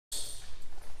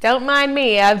Don't mind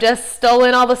me, I've just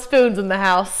stolen all the spoons in the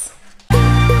house.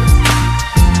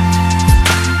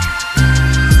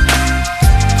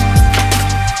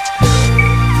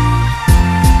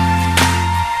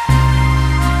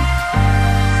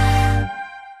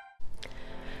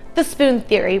 The spoon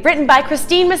theory, written by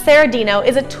Christine Massaradino,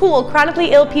 is a tool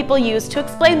chronically ill people use to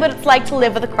explain what it's like to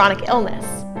live with a chronic illness.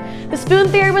 The spoon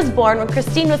theory was born when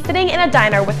Christine was sitting in a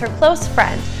diner with her close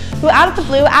friend, who out of the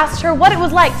blue asked her what it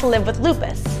was like to live with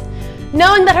lupus.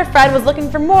 Knowing that her friend was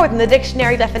looking for more than the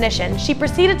dictionary definition, she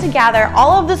proceeded to gather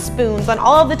all of the spoons on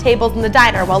all of the tables in the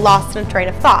diner while lost in a train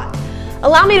of thought.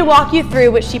 Allow me to walk you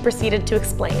through what she proceeded to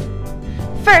explain.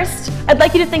 First, I'd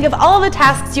like you to think of all of the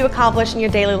tasks you accomplish in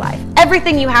your daily life.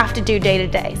 Everything you have to do day to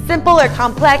day, simple or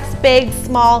complex, big,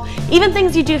 small, even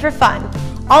things you do for fun.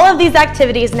 All of these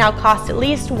activities now cost at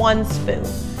least 1 spoon.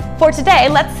 For today,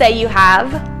 let's say you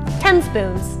have 10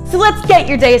 spoons. So let's get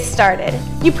your day started.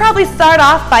 You probably start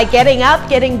off by getting up,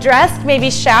 getting dressed, maybe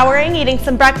showering, eating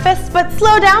some breakfast, but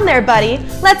slow down there, buddy.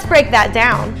 Let's break that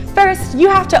down. First, you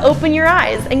have to open your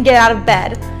eyes and get out of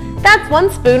bed. That's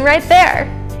 1 spoon right there.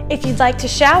 If you'd like to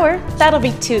shower, that'll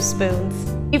be 2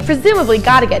 spoons. You've presumably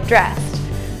got to get dressed.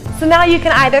 So now you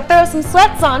can either throw some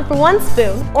sweats on for 1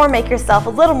 spoon or make yourself a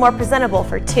little more presentable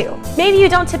for 2. Maybe you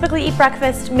don't typically eat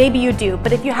breakfast, maybe you do,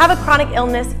 but if you have a chronic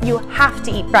illness, you have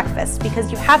to eat breakfast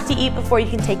because you have to eat before you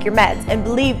can take your meds. And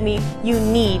believe me, you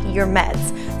need your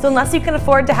meds. So unless you can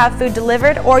afford to have food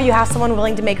delivered or you have someone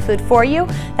willing to make food for you,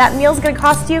 that meal's gonna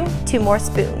cost you 2 more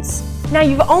spoons. Now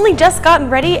you've only just gotten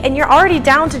ready and you're already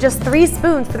down to just 3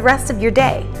 spoons for the rest of your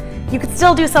day. You could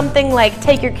still do something like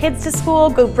take your kids to school,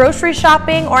 go grocery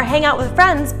shopping, or hang out with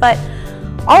friends, but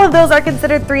all of those are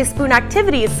considered 3-spoon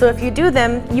activities, so if you do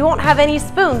them, you won't have any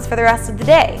spoons for the rest of the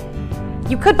day.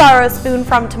 You could borrow a spoon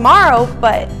from tomorrow,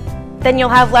 but then you'll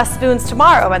have less spoons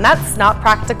tomorrow, and that's not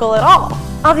practical at all.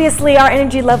 Obviously, our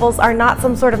energy levels are not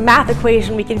some sort of math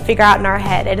equation we can figure out in our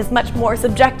head. It is much more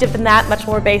subjective than that, much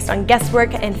more based on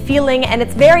guesswork and feeling, and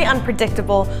it's very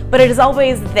unpredictable, but it is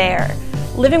always there.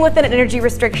 Living with an energy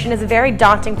restriction is a very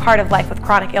daunting part of life with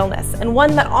chronic illness, and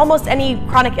one that almost any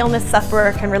chronic illness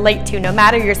sufferer can relate to, no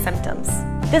matter your symptoms.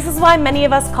 This is why many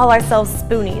of us call ourselves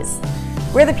spoonies.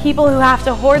 We're the people who have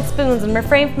to hoard spoons and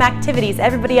refrain from activities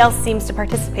everybody else seems to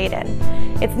participate in.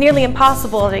 It's nearly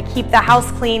impossible to keep the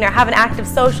house clean or have an active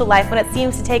social life when it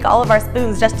seems to take all of our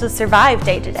spoons just to survive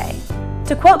day to day.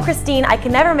 To quote Christine, I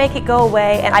can never make it go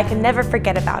away and I can never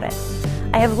forget about it.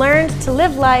 I have learned to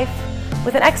live life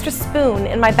with an extra spoon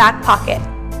in my back pocket,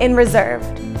 in reserve,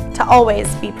 to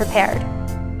always be prepared.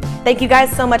 Thank you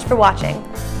guys so much for watching.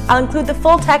 I'll include the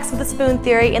full text of the spoon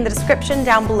theory in the description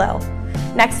down below.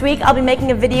 Next week, I'll be making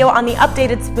a video on the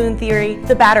updated spoon theory,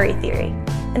 the battery theory.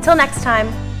 Until next time,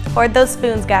 hoard those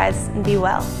spoons, guys, and be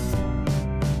well.